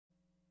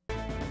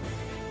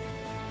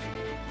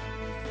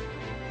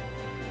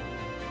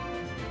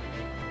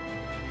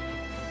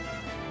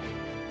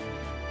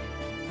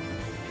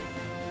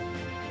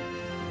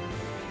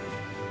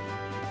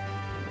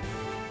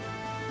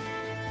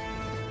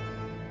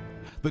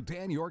The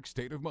Dan Yorke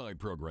State of Mind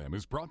program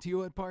is brought to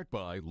you in part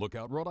by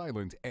Lookout Rhode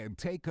Island and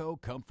Taco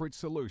Comfort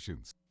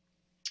Solutions.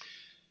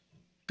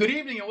 Good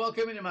evening and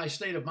welcome into my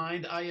State of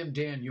Mind. I am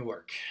Dan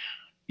Yorke.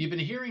 You've been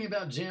hearing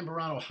about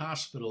Zambarano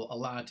Hospital a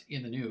lot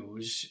in the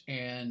news,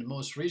 and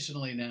most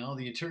recently now,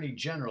 the Attorney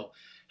General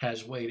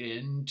has weighed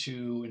in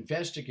to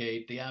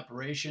investigate the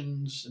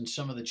operations and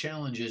some of the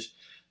challenges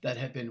that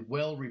have been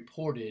well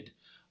reported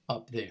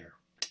up there.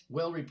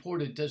 Well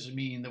reported doesn't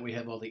mean that we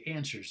have all the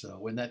answers,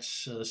 though, and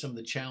that's some of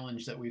the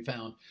challenge that we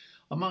found,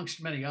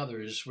 amongst many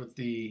others, with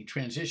the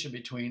transition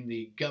between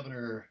the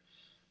Governor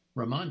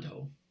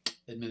Raimondo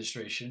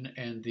administration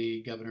and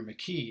the Governor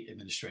McKee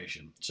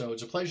administration. So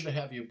it's a pleasure to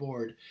have you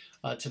aboard.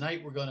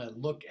 Tonight we're going to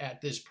look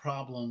at this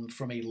problem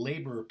from a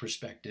labor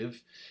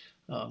perspective.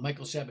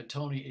 Michael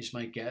Sabitoni is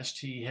my guest.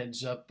 He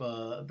heads up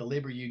the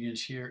labor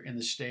unions here in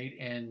the state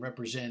and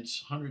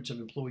represents hundreds of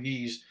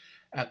employees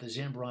at the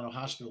Zambarano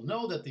Hospital.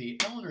 Know that the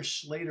Eleanor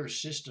Slater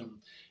system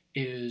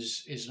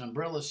is an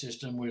umbrella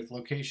system with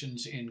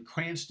locations in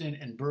Cranston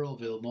and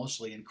Burrillville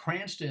mostly. In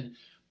Cranston,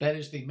 that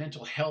is the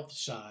mental health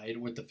side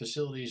with the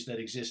facilities that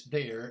exist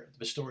there,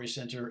 the Story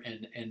Center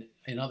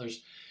and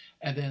others.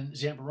 And then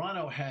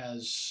Zambarano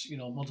has,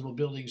 multiple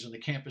buildings on the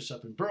campus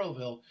up in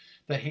Burrillville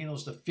that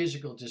handles the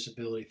physical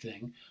disability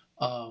thing.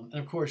 And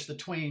of course, the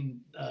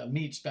twain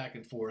meets back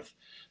and forth.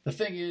 The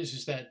thing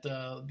is that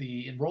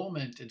the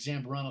enrollment at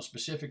Zambarano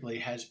specifically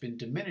has been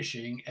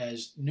diminishing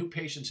as new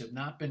patients have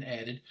not been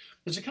added.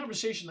 There's a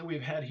conversation that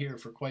we've had here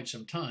for quite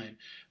some time.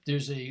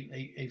 There's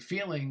a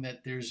feeling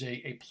that there's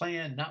a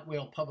plan not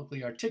well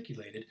publicly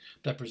articulated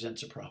that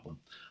presents a problem.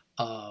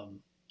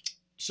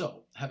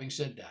 So, having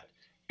said that,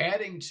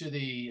 adding to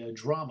the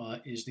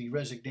drama is the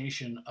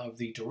resignation of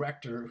the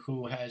director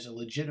who has a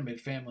legitimate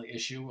family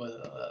issue,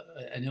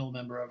 an ill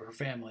member of her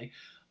family,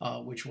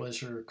 which was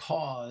her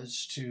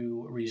cause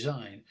to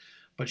resign.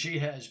 But she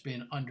has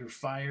been under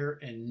fire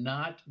and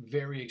not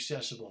very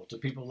accessible to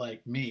people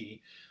like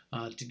me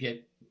to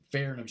get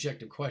fair and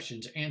objective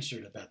questions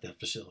answered about that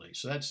facility.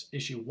 So that's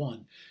issue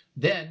one.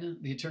 Then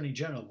the Attorney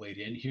General weighed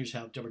in. Here's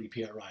how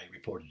WPRI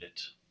reported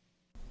it.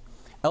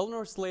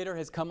 Eleanor Slater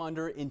has come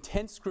under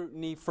intense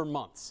scrutiny for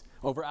months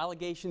over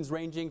allegations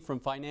ranging from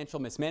financial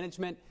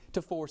mismanagement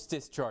to forced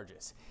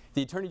discharges.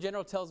 The Attorney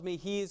General tells me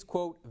he is,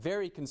 quote,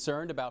 very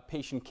concerned about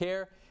patient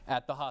care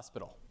at the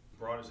hospital.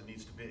 Broad as it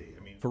needs to be.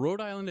 For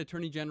Rhode Island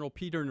Attorney General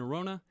Peter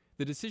Nerona,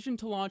 the decision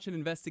to launch an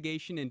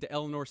investigation into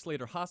Eleanor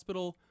Slater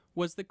Hospital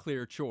was the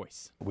clear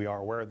choice. We are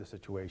aware of the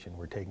situation.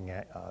 We're taking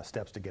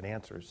steps to get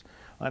answers.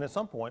 And at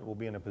some point, we'll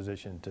be in a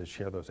position to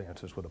share those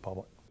answers with the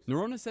public.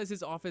 Nerona says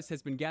his office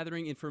has been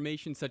gathering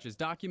information such as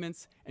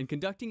documents and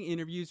conducting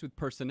interviews with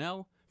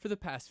personnel for the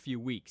past few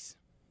weeks.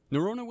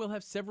 Nerona will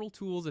have several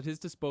tools at his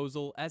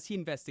disposal as he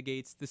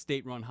investigates the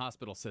state-run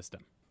hospital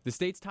system. The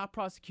state's top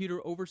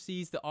prosecutor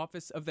oversees the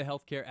Office of the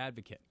Healthcare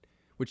Advocate,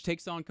 which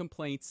takes on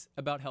complaints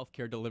about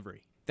healthcare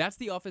delivery. That's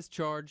the office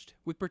charged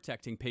with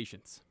protecting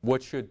patients.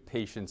 What should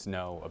patients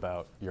know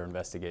about your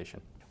investigation?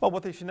 Well,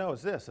 what they should know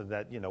is this,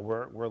 that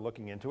we're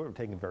looking into it. We're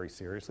taking it very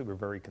seriously. We're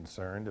very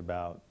concerned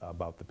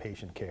about the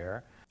patient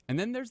care. And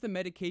then there's the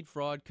Medicaid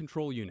Fraud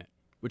Control Unit,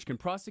 which can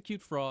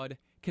prosecute fraud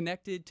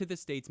connected to the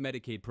state's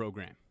Medicaid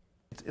program.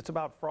 It's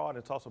about fraud.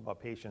 It's also about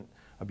patient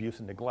abuse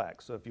and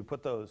neglect. So if you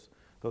put those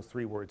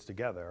three words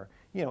together,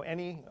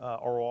 any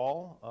or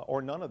all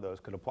or none of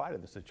those could apply to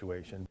the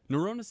situation.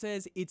 Nerona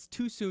says it's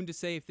too soon to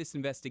say if this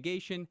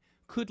investigation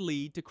could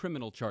lead to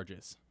criminal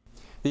charges.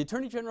 The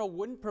Attorney General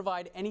wouldn't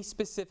provide any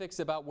specifics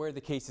about where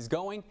the case is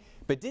going,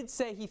 but did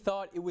say he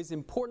thought it was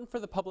important for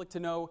the public to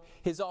know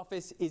his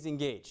office is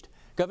engaged.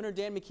 Governor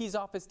Dan McKee's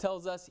office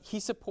tells us he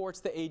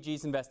supports the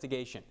AG's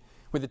investigation.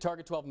 With the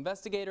Target 12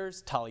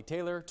 investigators, Tolly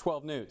Taylor,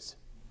 12 News.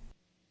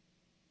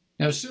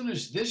 Now, as soon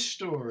as this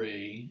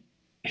story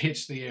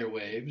hits the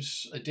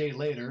airwaves, a day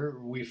later,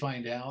 we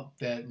find out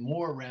that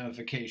more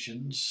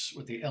ramifications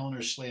with the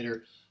Eleanor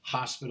Slater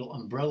Hospital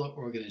umbrella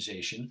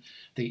organization.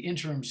 The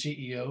interim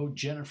CEO,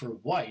 Jennifer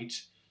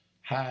White,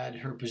 had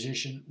her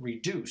position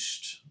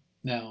reduced.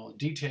 Now,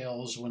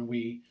 details when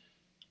we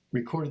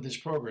recorded this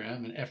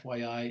program, and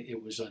FYI,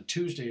 it was on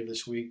Tuesday of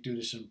this week due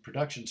to some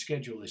production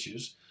schedule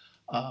issues,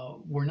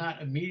 were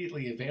not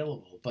immediately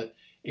available, but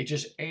it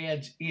just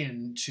adds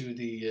into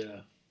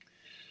the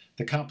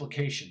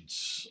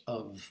complications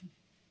of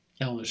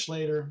Eleanor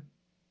Slater,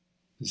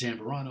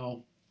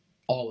 Zambarano,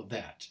 all of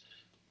that.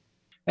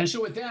 And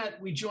so with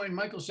that, we join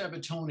Michael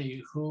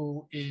Sabitoni,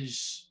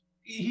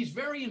 he's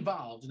very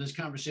involved in this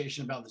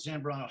conversation about the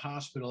Zambarano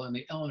Hospital and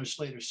the Eleanor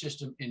Slater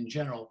system in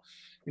general.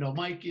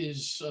 Mike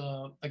is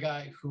a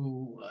guy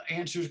who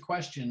answers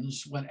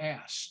questions when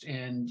asked,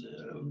 and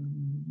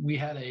we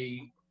had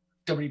a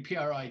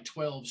WPRI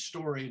 12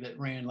 story that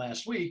ran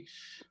last week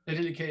that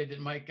indicated that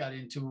Mike got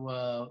into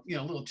a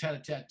little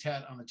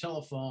tat-a-tat-tat on the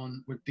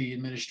telephone with the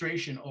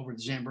administration over at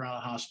the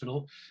Zambarano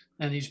Hospital,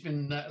 and he's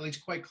been at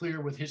least quite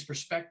clear with his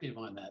perspective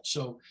on that.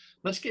 So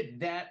let's get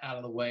that out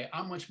of the way.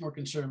 I'm much more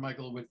concerned,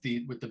 Michael, with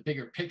the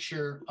bigger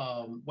picture,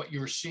 what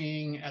you're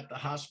seeing at the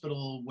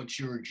hospital, what's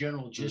your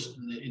general gist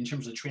in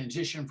terms of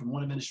transition from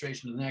one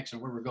administration to the next,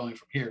 and where we're going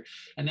from here.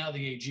 And now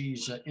the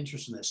AG's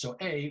interest in this. So,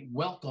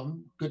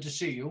 welcome. Good to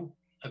see you.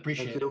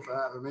 Appreciate it. Thank you for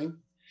having me.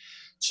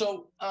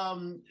 So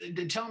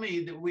tell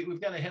me, that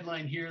we've got a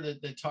headline here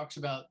that talks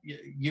about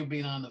you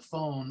being on the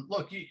phone.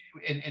 Look,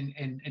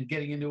 and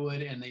getting into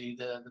it, and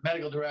the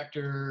medical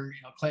director,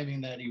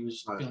 claiming that he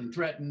was feeling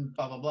threatened,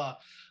 blah, blah,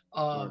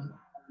 blah.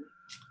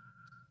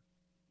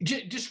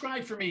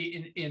 Describe for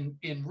me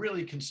in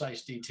really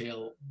concise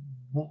detail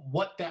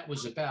what that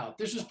was about.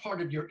 This was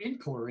part of your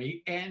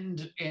inquiry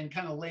and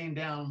kind of laying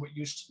down what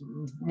you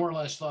more or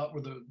less thought were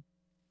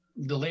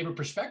the labor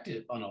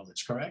perspective on all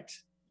this,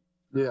 correct?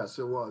 Yes,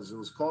 it was. It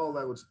was a call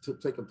that was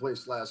taking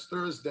place last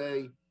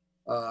Thursday,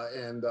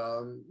 and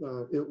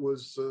it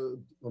was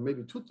well,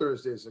 maybe 2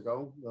 Thursdays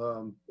ago,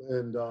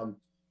 and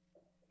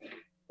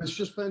it's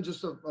just been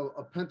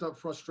a pent-up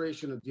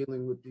frustration of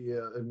dealing with the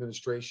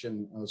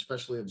administration,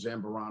 especially at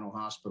Zambarano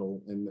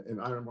Hospital. And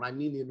when I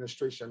mean the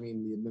administration, I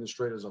mean the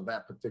administrators of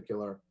that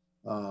particular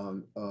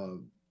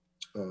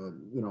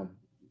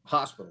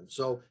hospital.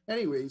 So,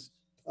 anyways.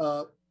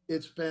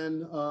 It's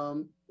been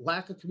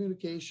lack of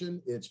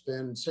communication. It's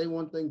been say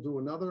one thing, do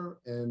another.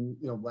 And,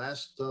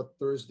 last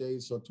Thursday,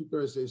 so 2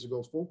 Thursdays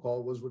ago's phone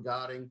call was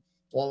regarding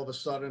all of a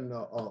sudden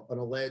an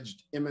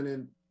alleged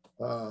imminent,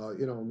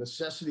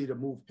 necessity to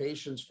move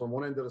patients from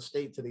one end of the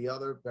state to the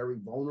other, very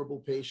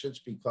vulnerable patients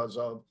because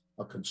of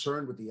a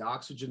concern with the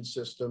oxygen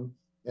system.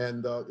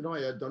 And,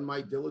 I had done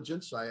my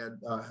diligence. I had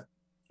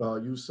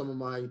used some of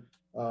my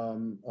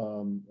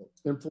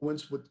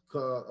influence with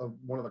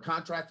one of the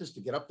contractors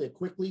to get up there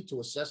quickly to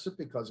assess it,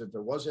 because if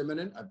there was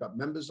imminent, I've got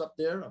members up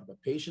there, I've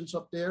got patients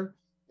up there,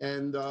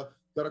 and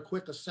got a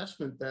quick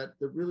assessment that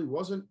it really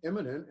wasn't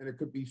imminent and it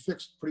could be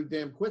fixed pretty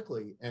damn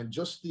quickly. And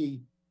just the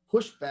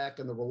pushback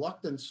and the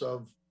reluctance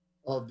of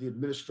the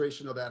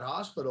administration of that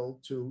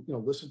hospital to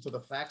listen to the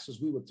facts as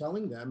we were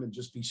telling them and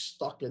just be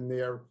stuck in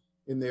their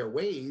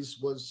ways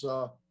was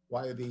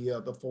why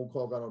the phone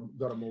call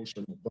got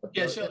emotional. But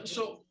yeah,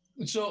 So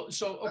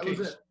okay.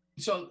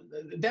 So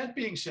that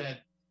being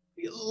said,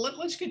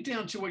 let's get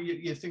down to what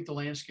you think the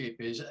landscape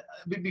is.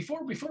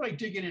 Before I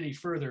dig in any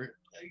further,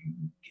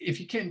 if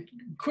you can,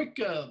 quick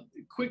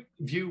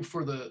view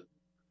for the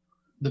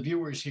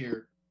viewers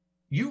here.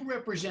 You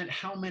represent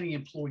how many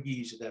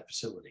employees at that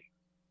facility?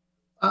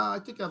 I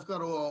think I've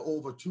got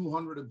over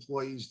 200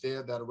 employees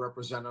there that are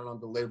represented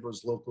under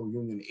Laborers Local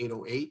Union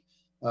 808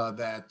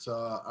 that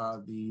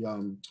are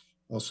the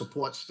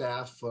support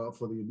staff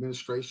for the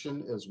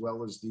administration, as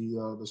well as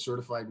the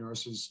certified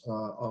nurses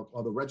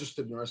or the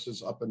registered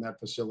nurses up in that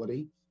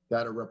facility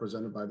that are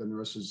represented by the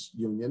nurses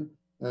union.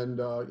 And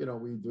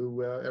we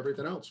do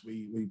everything else.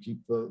 We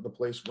keep the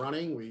place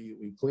running.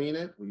 We clean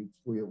it. We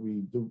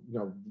do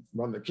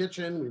run the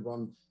kitchen. We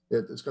run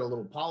it. It's got a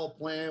little power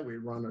plant. We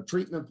run a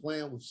treatment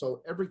plant.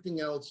 So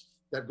everything else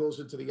that goes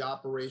into the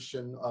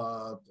operation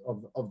of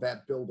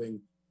that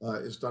building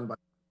is done by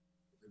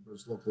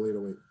Local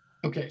 808.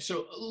 Okay,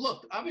 so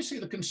look, obviously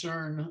the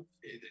concern,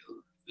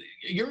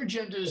 your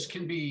agendas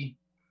can be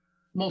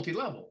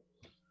multi-level.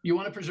 You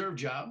want to preserve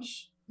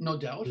jobs, no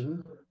doubt,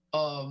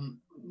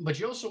 but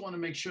you also want to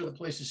make sure the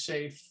place is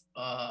safe.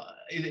 I've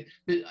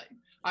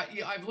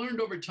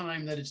learned over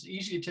time that it's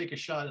easy to take a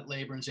shot at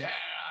labor and say,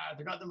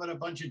 they're nothing but a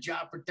bunch of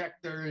job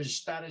protectors,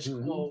 status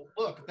quo.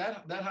 Look,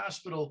 that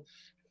hospital,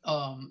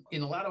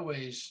 in a lot of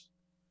ways,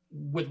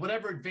 with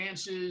whatever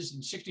advances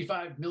and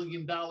 $65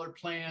 million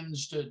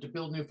plans to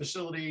build new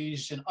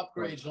facilities and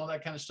upgrades and all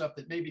that kind of stuff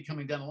that may be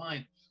coming down the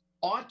line,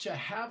 ought to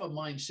have a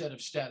mindset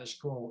of status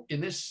quo in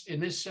this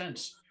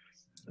sense.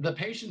 The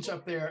patients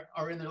up there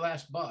are in their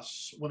last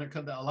bus when it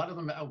comes to, a lot of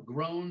them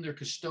outgrown their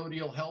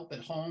custodial help at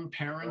home,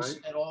 parents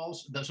at all.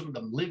 Some of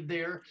them live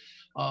there.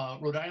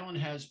 Rhode Island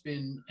has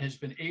been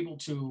able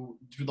to,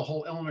 through the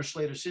whole Eleanor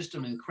Slater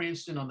system, in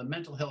Cranston on the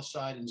mental health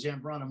side and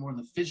Zambarano more on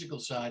the physical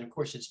side. Of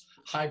course, it's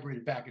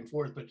hybrid back and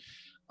forth, but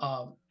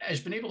has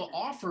been able to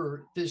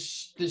offer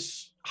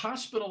this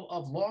hospital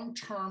of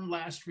long-term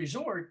last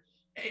resort,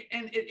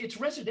 and it's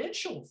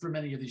residential for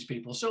many of these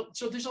people. So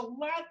there's a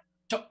lot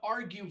to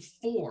argue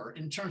for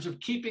in terms of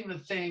keeping the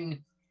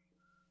thing,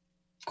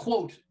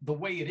 quote, the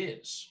way it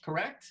is,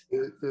 correct?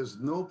 There's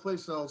no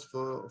place else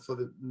for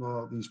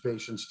these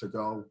patients to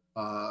go.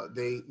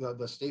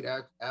 The state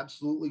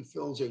absolutely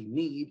fills a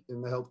need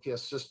in the healthcare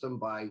system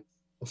by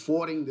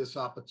affording this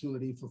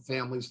opportunity for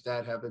families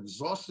that have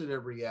exhausted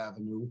every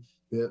avenue.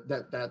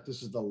 That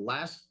this is the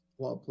last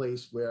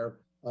place where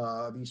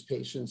these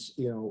patients,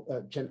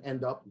 can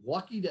end up,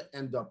 lucky to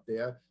end up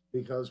there.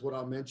 Because what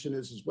I'll mention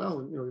is as well,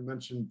 and we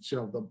mentioned,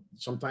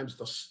 sometimes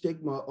the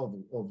stigma of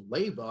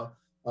labor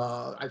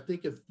I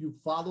think if you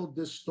followed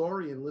this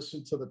story and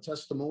listened to the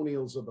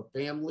testimonials of the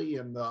family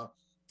and the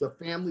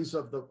families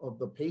of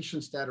the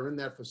patients that are in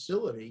that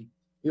facility,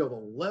 the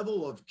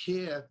level of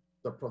care,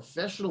 the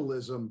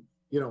professionalism,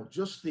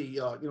 just the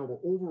the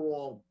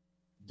overall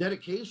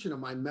dedication of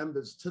my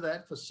members to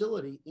that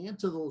facility and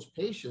to those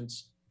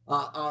patients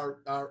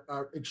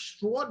are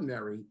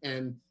extraordinary,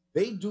 and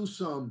they do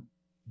some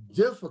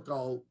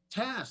difficult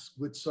tasks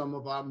with some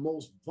of our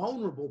most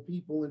vulnerable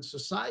people in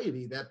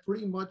society that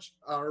pretty much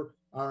are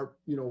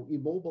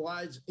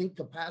immobilized,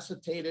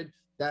 incapacitated,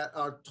 that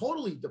are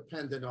totally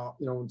dependent on,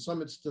 in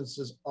some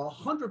instances,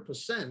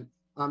 100%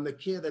 on the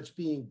care that's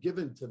being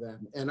given to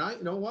them. And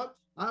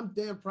I'm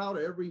damn proud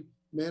of every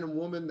man and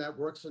woman that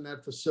works in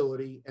that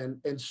facility,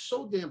 and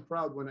so damn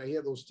proud when I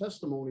hear those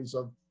testimonies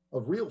of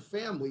real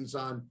families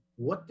on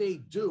what they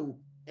do,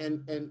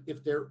 and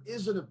if there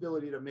is an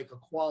ability to make a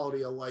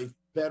quality of life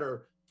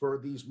better for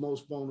these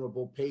most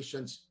vulnerable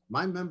patients,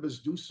 my members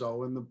do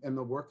so, and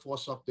the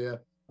workforce up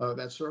there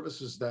that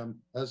services them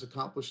has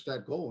accomplished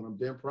that goal, and I'm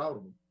damn proud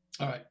of them.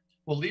 All right.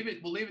 We'll leave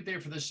it there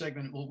for this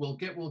segment. We'll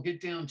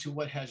get down to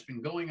what has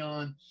been going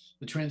on,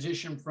 the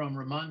transition from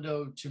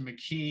Raimondo to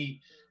McKee,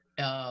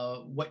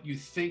 what you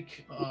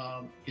think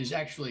is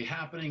actually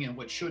happening and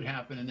what should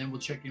happen, and then we'll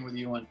check in with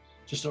you on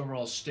just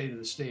overall state of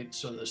the state,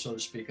 so to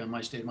speak, on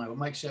My State of Mind. With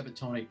Mike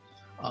Sabitoni.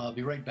 I'll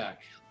be right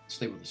back.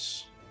 Stay with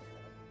us.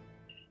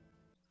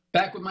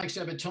 Back with Mike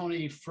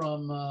Sabitoni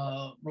from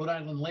Rhode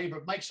Island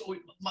Labor.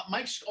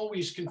 Mike's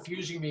always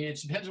confusing me. It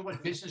depends on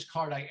what business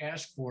card I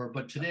ask for,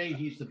 but today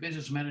he's the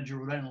business manager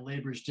of Rhode Island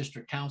Labor's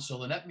District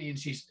Council, and that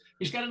means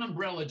he's got an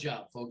umbrella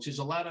job, folks. There's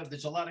a lot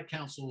of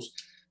councils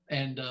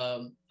and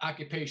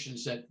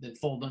occupations that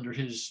fold under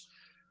his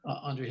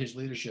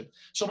leadership.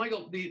 So,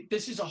 Michael,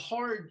 this is a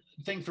hard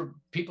thing for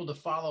people to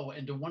follow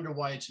and to wonder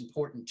why it's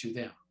important to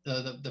them.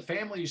 The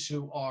families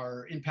who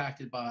are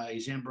impacted by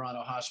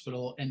Zambarano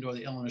Hospital and/or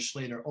the Eleanor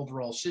Slater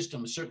overall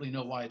system certainly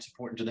know why it's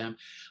important to them.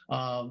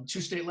 Two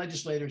state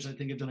legislators, I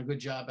think, have done a good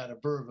job out of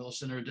Burrville,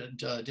 Senator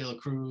De La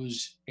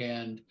Cruz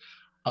and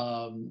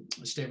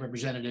State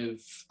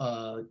Representative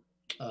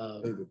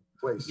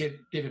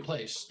David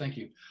Place. Thank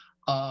you.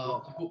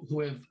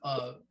 Who have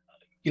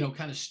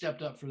kind of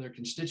stepped up for their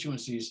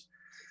constituencies.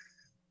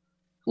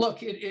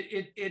 Look,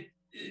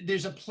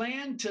 there's a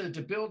plan to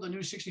build a new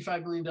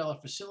 $65 million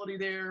facility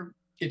there.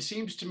 It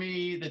seems to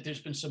me that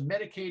there's been some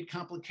Medicaid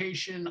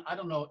complication. I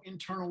don't know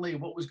internally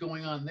what was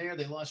going on there.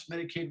 They lost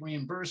Medicaid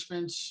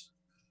reimbursements.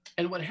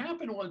 And what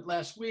happened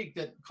last week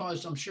that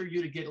caused, I'm sure,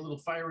 you to get a little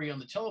fiery on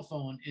the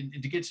telephone and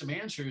to get some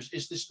answers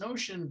is this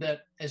notion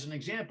that, as an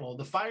example,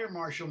 the fire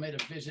marshal made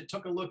a visit,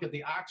 took a look at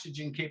the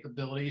oxygen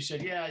capability,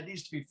 said, yeah, it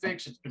needs to be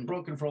fixed. It's been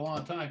broken for a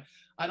long time.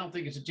 I don't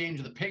think it's a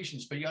danger to the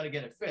patients, but you ought to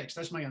get it fixed.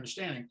 That's my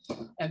understanding.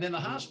 And then the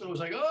hospital was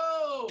like,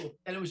 oh,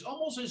 and it was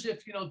almost as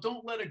if,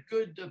 don't let a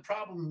good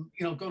problem,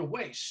 go to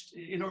waste,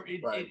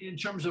 in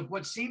terms of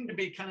what seemed to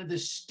be kind of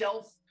this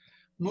stealth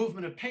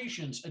movement of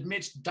patients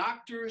amidst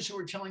doctors who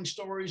are telling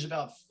stories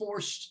about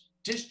forced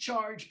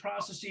discharge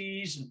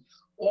processes and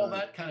all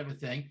that kind of a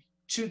thing.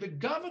 To the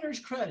governor's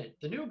credit,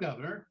 the new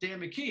governor,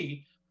 Dan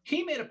McKee,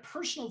 he made a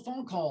personal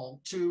phone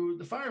call to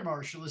the fire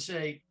marshal to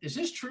say, is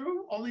this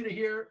true? Only to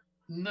hear,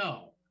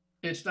 no,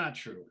 it's not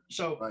true.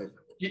 So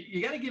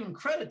you got to give him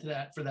credit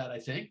for that, I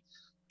think.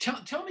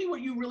 Tell me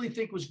what you really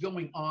think was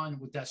going on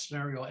with that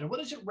scenario, and what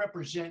does it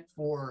represent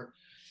for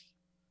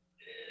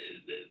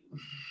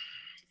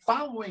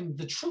following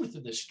the truth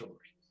of this story?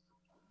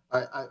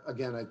 I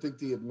think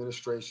the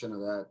administration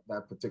of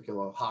that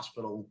particular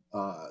hospital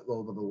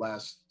over the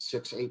last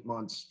 6-8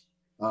 months,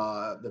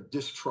 the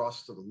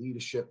distrust of the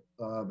leadership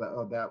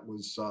that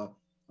was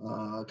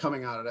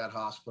coming out of that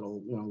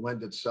hospital,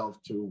 lend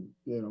itself to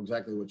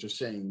exactly what you're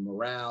saying: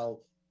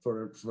 morale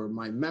for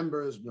my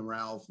members,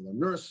 morale for the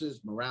nurses,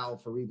 morale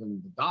for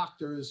even the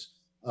doctors.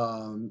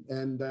 And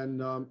then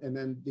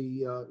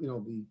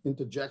the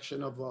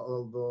interjection of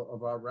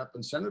our rep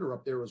and senator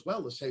up there as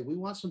well to say we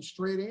want some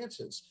straight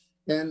answers.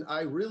 And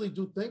I really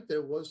do think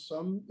there was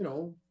some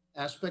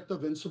aspect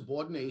of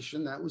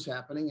insubordination that was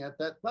happening at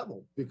that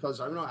level, because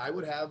I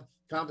would have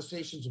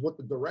conversations with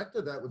the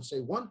director that would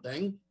say one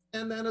thing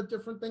and then a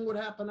different thing would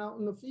happen out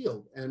in the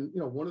field. And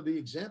one of the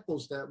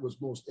examples that was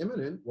most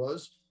imminent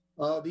was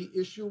the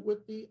issue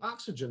with the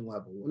oxygen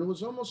level, and it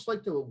was almost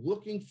like they were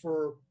looking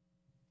for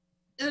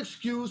an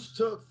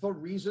excuse for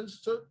reasons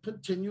to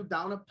continue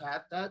down a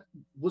path that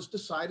was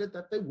decided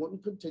that they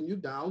wouldn't continue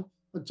down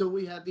until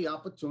we had the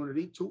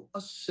opportunity to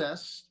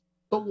assess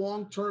the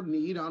long-term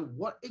need on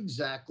what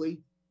exactly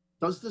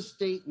does the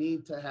state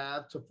need to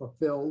have to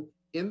fulfill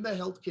in the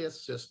healthcare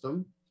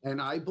system.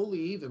 And I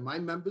believe, and my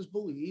members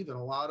believe, and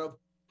a lot of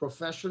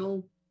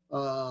professional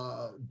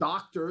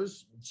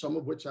doctors, some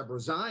of which have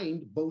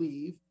resigned,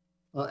 believe,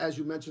 as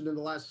you mentioned in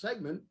the last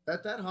segment,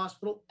 that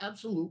hospital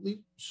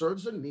absolutely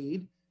serves a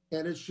need.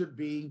 And it should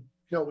be,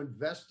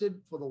 invested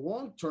for the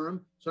long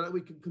term so that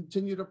we can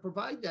continue to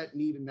provide that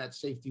need and that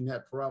safety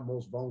net for our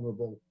most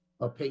vulnerable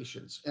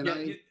patients.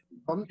 And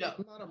I'm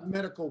not a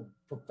medical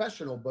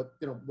professional, but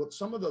what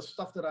some of the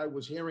stuff that I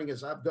was hearing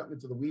as I've gotten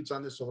into the weeds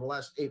on this over the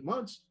last 8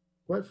 months,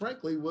 quite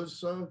frankly,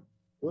 was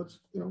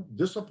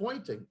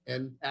disappointing,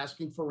 and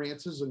asking for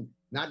answers and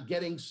not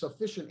getting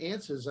sufficient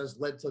answers has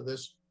led to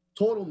this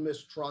total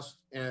mistrust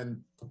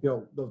and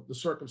the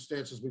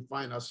circumstances we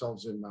find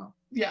ourselves in now.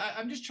 Yeah,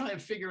 I'm just trying to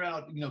figure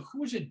out,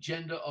 whose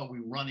agenda are we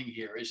running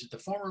here? Is it the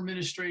former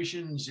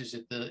administrations?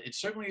 It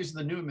certainly isn't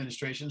the new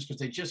administrations, because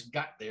they just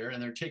got there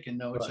and they're taking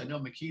notes. Right. I know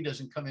McKee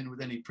doesn't come in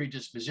with any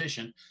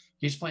predisposition.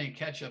 He's playing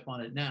catch up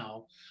on it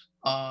now.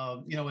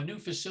 A new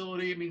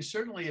facility. I mean,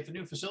 certainly if a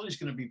new facility is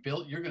going to be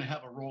built, you're going to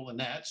have a role in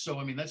that. So,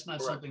 I mean, that's not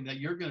Correct. Something that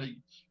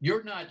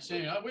you're not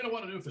saying, oh, we don't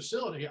want a new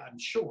facility, I'm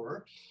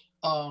sure.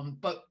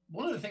 But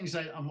one of the things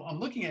that I'm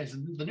looking at is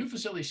the new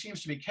facility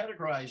seems to be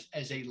categorized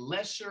as a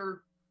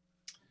lesser,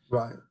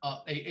 right,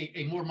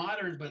 a more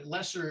modern but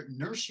lesser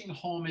nursing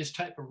home-ish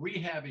type of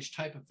rehab-ish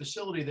type of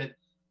facility that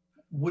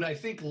would, I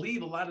think,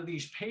 leave a lot of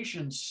these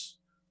patients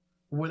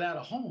without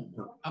a home.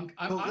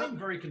 I'm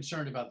very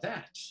concerned about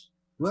that.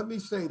 Let me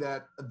say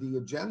that the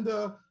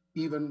agenda,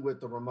 even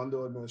with the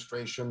Raimondo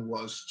administration,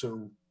 was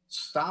to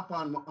stop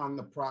on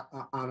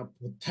a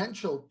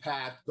potential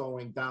path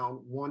going down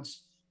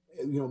once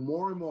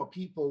more and more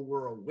people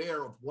were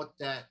aware of what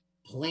that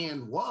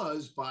plan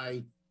was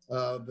by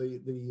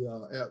the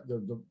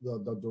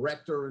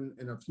director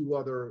and a few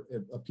other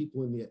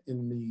people in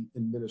the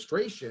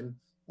administration.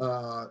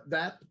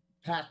 That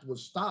path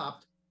was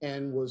stopped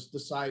and was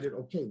decided,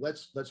 okay,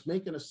 let's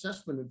make an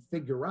assessment and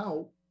figure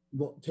out,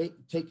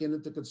 taking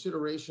into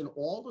consideration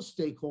all the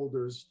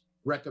stakeholders'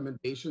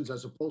 recommendations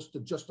as opposed to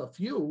just a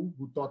few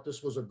who thought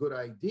this was a good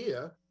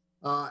idea.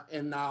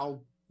 And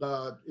now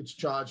it's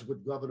charged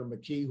with Governor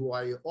McKee, who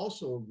I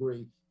also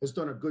agree has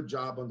done a good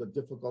job under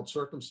difficult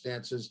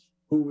circumstances,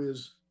 who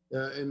is,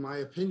 in my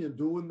opinion,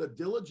 doing the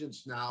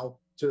diligence now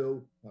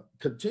to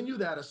continue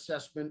that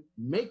assessment,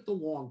 make the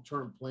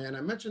long-term plan.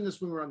 I mentioned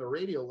this when we were on the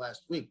radio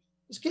last week.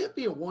 This can't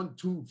be a 1,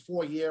 2,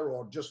 4 year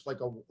or just like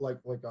a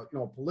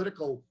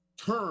political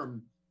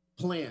term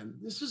plan.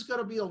 This has got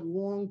to be a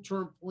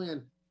long-term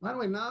plan. By the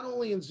way, not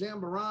only in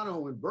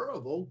Zambarano and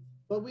Burrillville,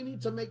 but we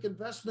need to make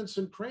investments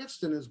in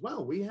Cranston as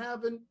well. We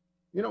haven't,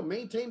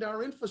 maintained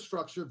our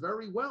infrastructure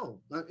very well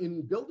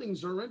in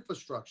buildings or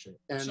infrastructure.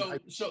 And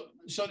so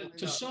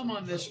to sum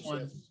on this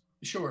one,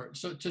 sure.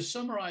 So to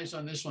summarize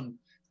on this one,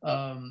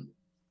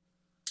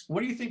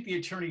 what do you think the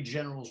Attorney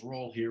General's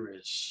role here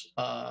is?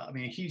 I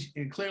mean, he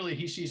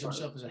sees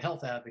himself as a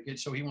health advocate,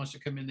 so he wants to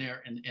come in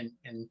there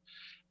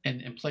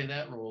and play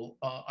that role.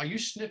 Are you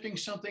sniffing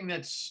something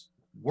that's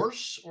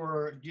worse,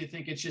 or do you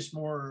think it's just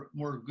more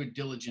good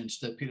diligence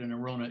that Peter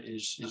Noronha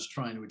is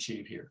trying to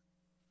achieve here?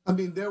 I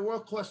mean, there were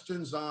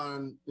questions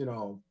on,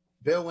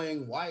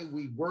 billing, why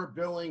we were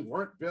billing,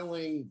 weren't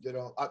billing,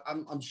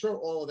 I'm sure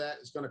all of that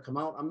is going to come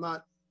out. I'm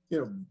not,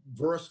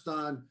 versed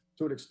on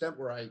to an extent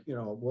where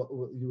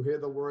you hear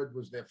the word,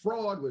 was there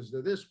fraud? Was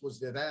there this? Was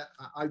there that?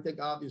 I think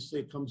obviously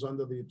it comes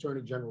under the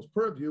Attorney General's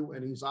purview,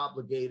 and he's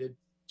obligated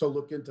to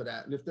look into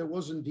that. And if there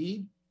was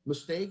indeed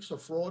mistakes or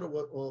fraud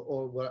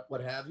or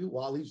what have you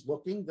while he's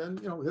looking, then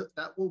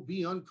that will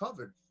be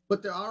uncovered.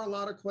 But there are a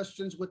lot of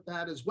questions with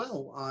that as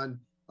well on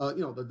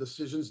the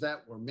decisions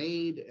that were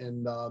made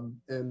and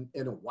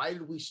why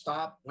did we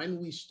stop, when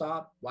we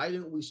stopped, why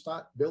didn't we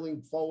stop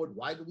billing forward,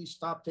 why did we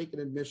stop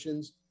taking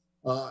admissions,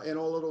 and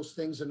all of those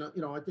things. And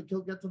I think he'll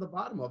get to the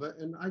bottom of it,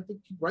 and I think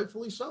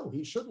rightfully so.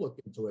 He should look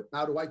into it.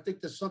 Now, do I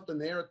think there's something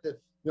there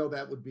that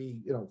that would be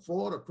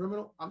fraud or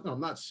criminal? I'm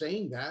not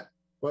saying that.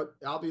 But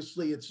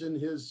obviously, it's in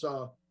his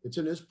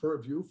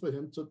purview for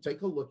him to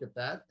take a look at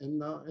that,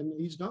 and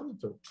he's going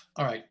to.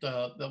 All right,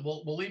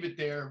 we'll leave it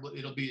there.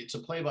 It's a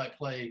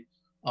play-by-play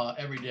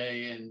every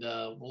day, and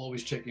we'll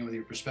always check in with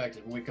your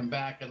perspective. When we come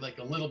back, I'd like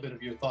a little bit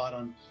of your thought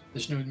on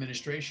this new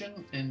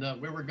administration and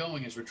where we're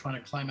going as we're trying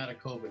to climb out of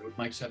COVID with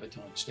Mike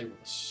Sabitoni. Stay with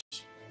us.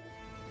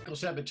 Michael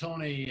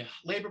Sabitoni,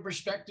 labor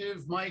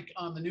perspective, Mike,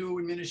 on the new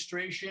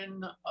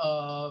administration.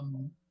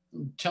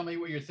 Tell me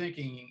what you're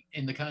thinking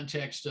in the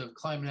context of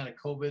climbing out of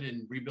COVID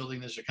and rebuilding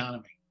this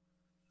economy.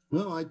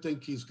 Well, I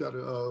think he's got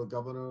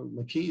Governor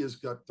McKee has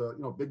got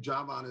a big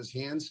job on his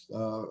hands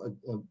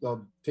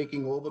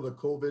taking over the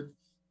COVID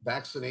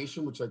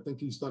vaccination, which I think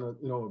he's done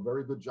a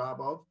very good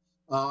job of.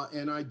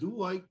 And I do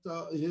like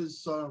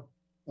his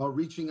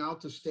reaching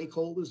out to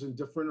stakeholders in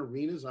different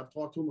arenas. I've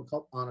talked to him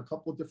on a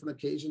couple of different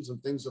occasions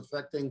and things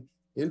affecting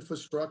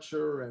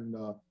infrastructure and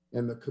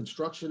the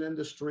construction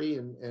industry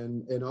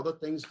and other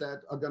things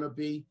that are going to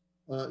be,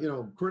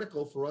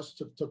 critical for us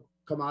to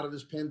come out of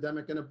this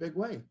pandemic in a big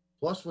way.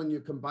 Plus, when you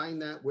combine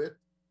that with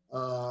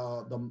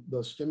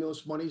the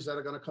stimulus monies that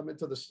are going to come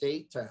into the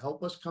state to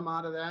help us come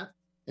out of that,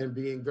 and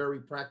being very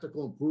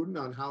practical and prudent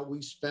on how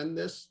we spend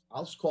this,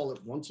 I'll call it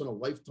once in a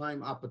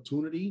lifetime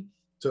opportunity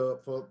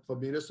for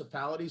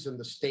municipalities and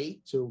the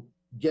state to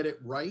get it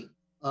right.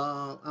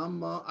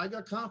 I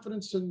got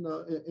confidence in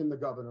the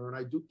governor, and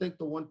I do think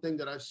the one thing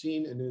that I've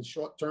seen in his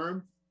short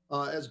term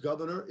as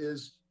governor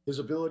is his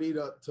ability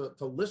to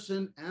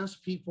listen,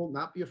 ask people,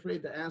 not be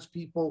afraid to ask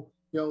people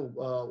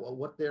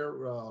what their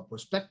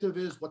perspective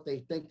is, what they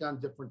think on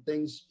different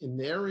things in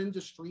their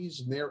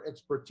industries and their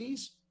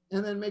expertise,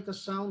 and then make a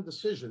sound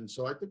decision.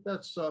 So I think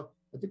that's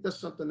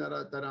something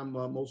that I'm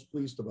most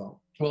pleased about.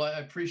 Well, I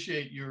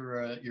appreciate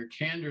your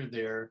candor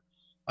there.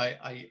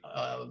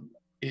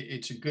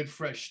 It's a good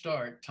fresh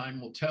start. Time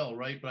will tell,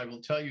 right? But I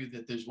will tell you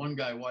that there's one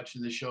guy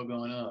watching this show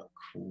going, "Oh,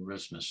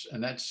 Christmas,"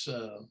 and that's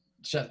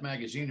Seth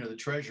Magaziner, the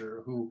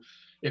treasurer, who,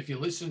 if you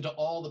listen to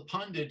all the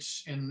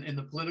pundits in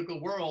the political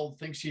world,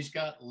 thinks he's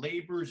got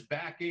labor's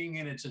backing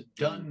and it's a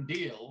done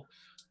deal.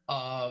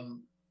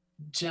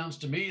 Sounds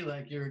to me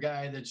like you're a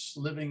guy that's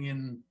living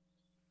in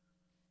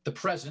the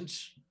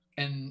present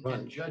and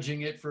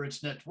judging it for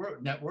its net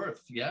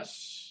worth.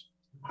 Yes?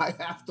 I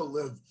have to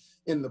live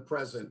in the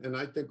present, and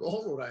I think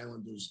all Rhode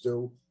Islanders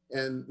do.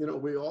 And,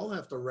 we all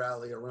have to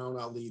rally around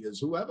our leaders,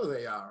 whoever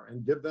they are,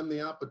 and give them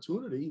the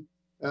opportunity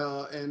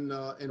and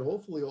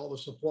hopefully all the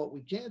support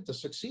we can to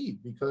succeed.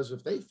 Because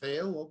if they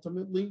fail,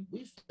 ultimately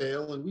we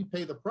fail and we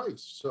pay the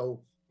price.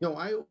 So,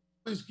 I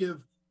always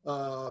give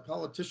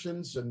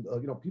politicians and,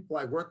 people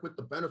I work with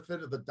the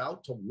benefit of the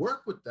doubt to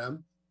work with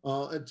them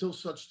until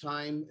such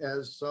time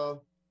as,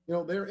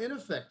 they're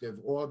ineffective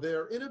or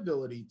their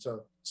inability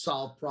to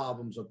solve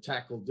problems or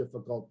tackle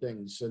difficult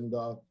things. And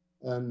no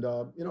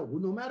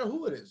matter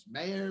who it is,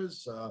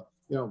 mayors,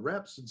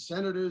 reps and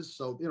senators.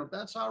 So,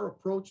 that's our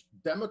approach.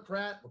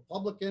 Democrat,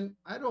 Republican,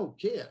 I don't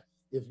care.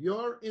 If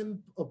you're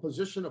in a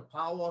position of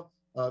power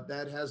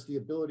that has the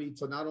ability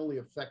to not only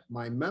affect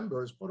my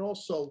members, but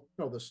also,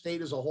 the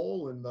state as a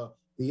whole and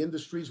the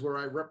industries where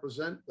I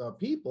represent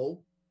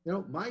people,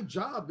 my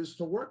job is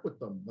to work with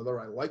them, whether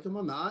I like them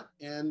or not,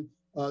 and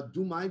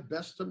do my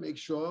best to make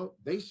sure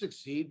they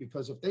succeed,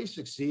 because if they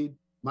succeed,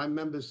 my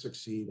members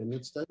succeed. And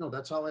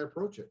that's how I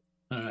approach it.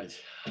 All right.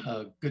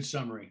 Good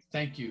summary.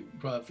 Thank you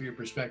for your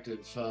perspective.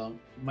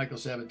 Michael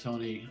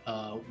Sabitoni,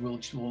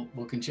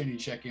 we'll continue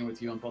to check in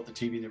with you on both the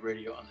TV and the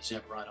radio, on the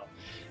Zambarano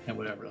and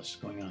whatever else is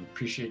going on.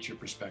 Appreciate your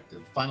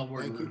perspective. Final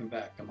word, and we'll come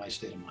back on My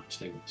State of Mind.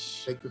 Stay with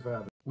us. Thank you for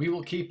having me. We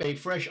will keep a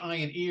fresh eye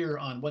and ear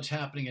on what's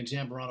happening at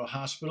Zambarano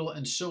Hospital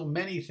and so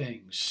many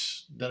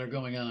things that are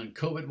going on,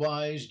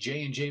 COVID-wise,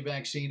 J&J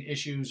vaccine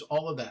issues,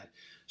 all of that.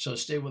 So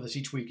stay with us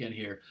each weekend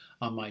here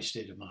on My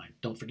State of Mind.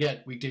 Don't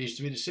forget, weekdays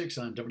 3 to 6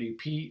 on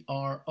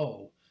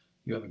WPRO.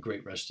 You have a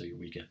great rest of your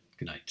weekend.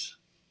 Good night.